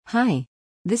Hi.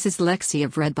 This is Lexi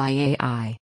of Read by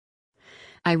AI.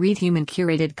 I read human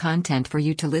curated content for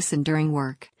you to listen during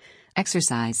work,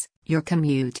 exercise, your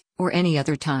commute, or any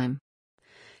other time.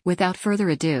 Without further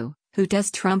ado, who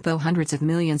does Trump owe hundreds of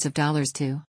millions of dollars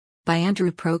to? By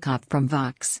Andrew Prokop from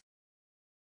Vox.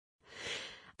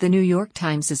 The New York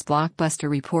Times' blockbuster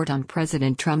report on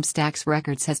President Trump's tax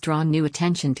records has drawn new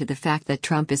attention to the fact that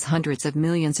Trump is hundreds of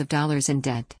millions of dollars in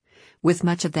debt, with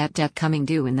much of that debt coming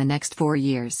due in the next 4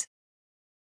 years.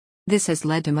 This has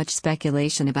led to much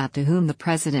speculation about to whom the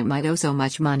president might owe so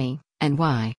much money, and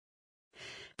why.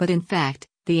 But in fact,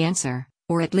 the answer,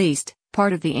 or at least,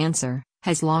 part of the answer,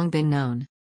 has long been known.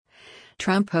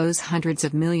 Trump owes hundreds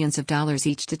of millions of dollars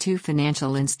each to two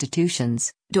financial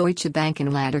institutions, Deutsche Bank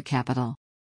and Ladder Capital.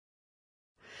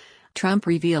 Trump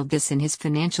revealed this in his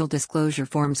financial disclosure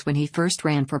forms when he first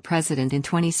ran for president in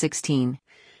 2016,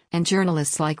 and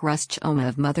journalists like Russ Choma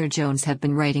of Mother Jones have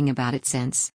been writing about it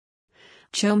since.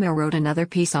 Choma wrote another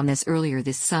piece on this earlier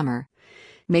this summer,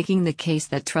 making the case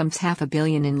that Trump's $500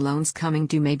 million in loans coming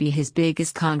due may be his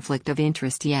biggest conflict of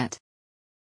interest yet.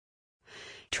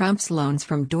 Trump's loans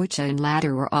from Deutsche and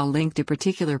Ladder were all linked to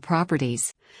particular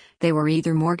properties. They were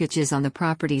either mortgages on the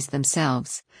properties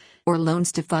themselves, or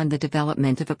loans to fund the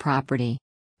development of a property.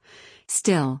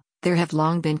 Still, there have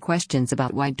long been questions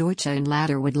about why Deutsche and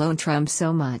Ladder would loan Trump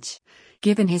so much,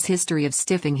 given his history of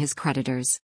stiffing his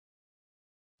creditors.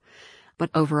 But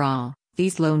overall,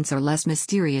 these loans are less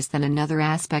mysterious than another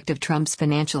aspect of Trump's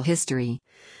financial history: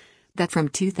 that from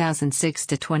 2006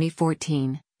 to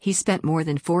 2014, he spent more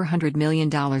than $400 million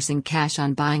in cash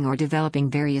on buying or developing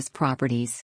various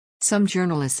properties. Some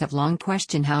journalists have long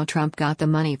questioned how Trump got the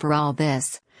money for all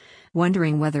this,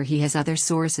 wondering whether he has other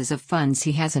sources of funds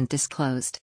he hasn't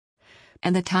disclosed.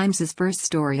 And the Times' first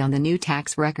story on the new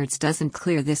tax records doesn't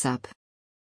clear this up.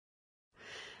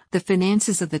 The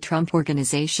finances of the Trump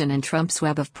Organization and Trump's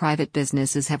web of private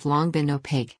businesses have long been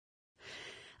opaque.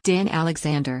 Dan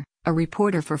Alexander, a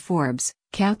reporter for Forbes,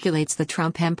 calculates the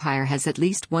Trump empire has at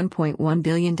least $1.1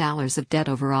 billion of debt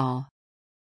overall.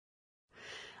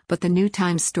 But the New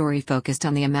Times story focused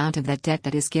on the amount of that debt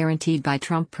that is guaranteed by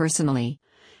Trump personally,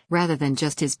 rather than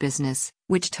just his business,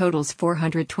 which totals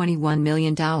 $421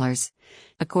 million,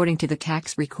 according to the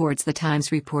tax records the Times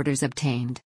reporters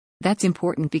obtained. That's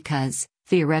important because,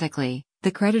 theoretically,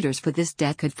 the creditors for this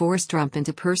debt could force Trump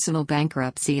into personal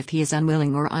bankruptcy if he is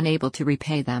unwilling or unable to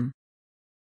repay them.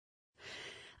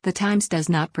 The Times does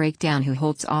not break down who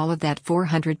holds all of that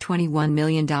 $421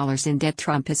 million in debt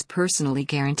Trump has personally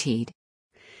guaranteed.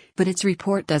 But its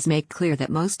report does make clear that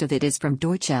most of it is from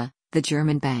Deutsche, the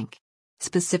German bank.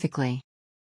 Specifically,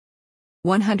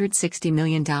 $160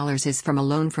 million is from a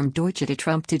loan from Deutsche to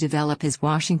Trump to develop his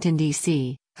Washington,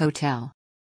 D.C., hotel.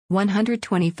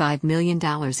 $125 million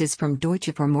is from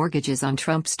Deutsche for mortgages on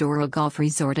Trump's Doral Golf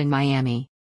Resort in Miami.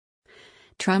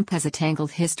 Trump has a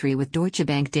tangled history with Deutsche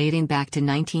Bank dating back to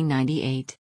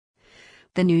 1998.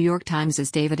 The New York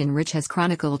Times' David Enrich has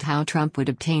chronicled how Trump would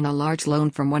obtain a large loan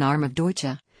from one arm of Deutsche,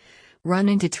 run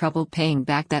into trouble paying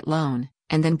back that loan,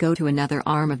 and then go to another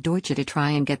arm of Deutsche to try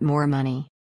and get more money.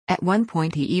 At one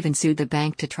point he even sued the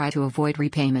bank to try to avoid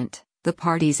repayment. The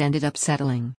parties ended up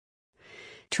settling.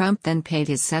 Trump then paid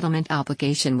his settlement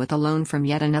obligation with a loan from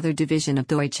yet another division of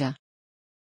Deutsche.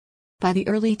 By the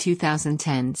early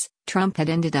 2010s, Trump had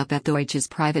ended up at Deutsche's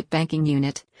private banking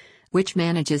unit, which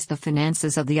manages the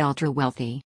finances of the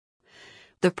ultra-wealthy.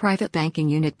 The private banking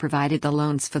unit provided the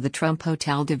loans for the Trump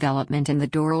hotel development and the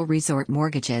Doral Resort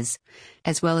mortgages,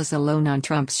 as well as a loan on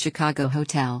Trump's Chicago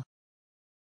hotel.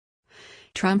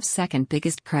 Trump's second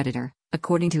biggest creditor,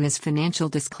 according to his financial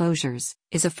disclosures,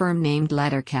 is a firm named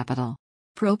Ladder Capital.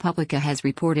 ProPublica has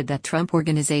reported that Trump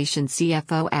Organization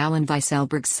CFO Alan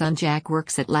Weisselberg's son Jack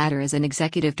works at Ladder as an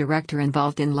executive director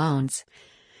involved in loans.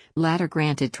 Ladder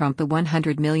granted Trump a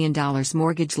 $100 million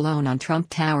mortgage loan on Trump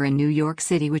Tower in New York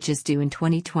City, which is due in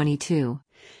 2022,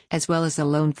 as well as a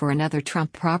loan for another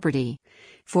Trump property,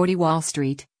 40 Wall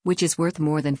Street, which is worth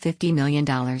more than $50 million.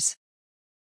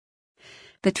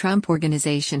 The Trump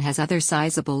Organization has other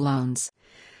sizable loans,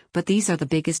 but these are the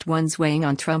biggest ones weighing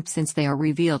on Trump since they are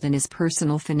revealed in his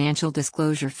personal financial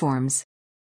disclosure forms.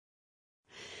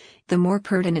 The more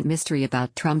pertinent mystery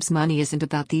about Trump's money isn't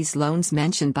about these loans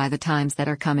mentioned by the Times that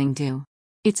are coming due.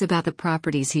 It's about the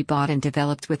properties he bought and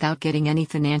developed without getting any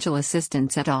financial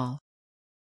assistance at all.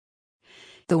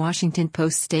 The Washington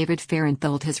Post's David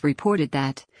Fahrenthold has reported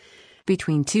that,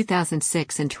 between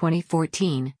 2006 and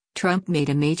 2014, Trump made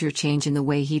a major change in the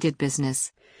way he did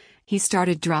business. He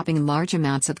started dropping large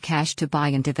amounts of cash to buy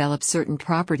and develop certain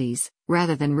properties,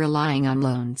 rather than relying on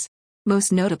loans.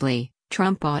 Most notably,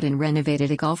 Trump bought and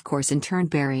renovated a golf course in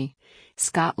Turnberry,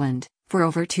 Scotland, for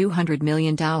over $200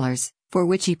 million, for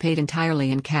which he paid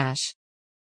entirely in cash.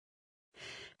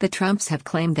 The Trumps have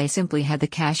claimed they simply had the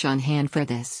cash on hand for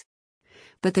this.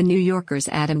 But the New Yorker's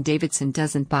Adam Davidson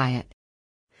doesn't buy it.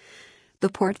 The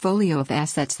portfolio of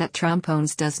assets that Trump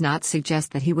owns does not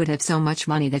suggest that he would have so much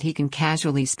money that he can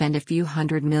casually spend a few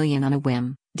 $100 million on a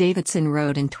whim, Davidson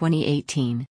wrote in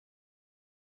 2018.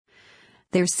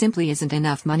 There simply isn't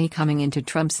enough money coming into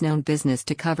Trump's known business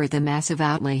to cover the massive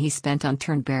outlay he spent on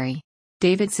Turnberry.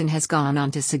 Davidson has gone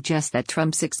on to suggest that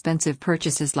Trump's expensive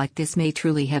purchases like this may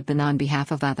truly have been on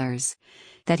behalf of others,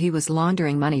 that he was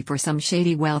laundering money for some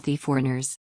shady wealthy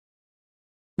foreigners.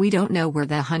 We don't know where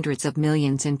the hundreds of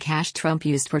millions in cash Trump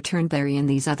used for Turnberry and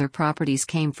these other properties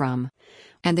came from,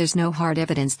 and there's no hard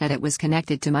evidence that it was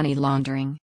connected to money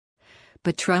laundering.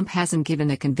 But Trump hasn't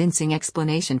given a convincing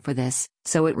explanation for this,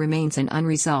 so it remains an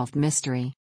unresolved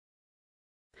mystery.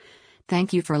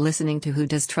 Thank you for listening to Who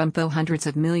Does Trump Owe Hundreds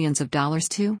of Millions of Dollars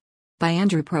To? By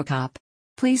Andrew Prokop.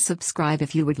 Please subscribe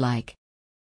if you would like.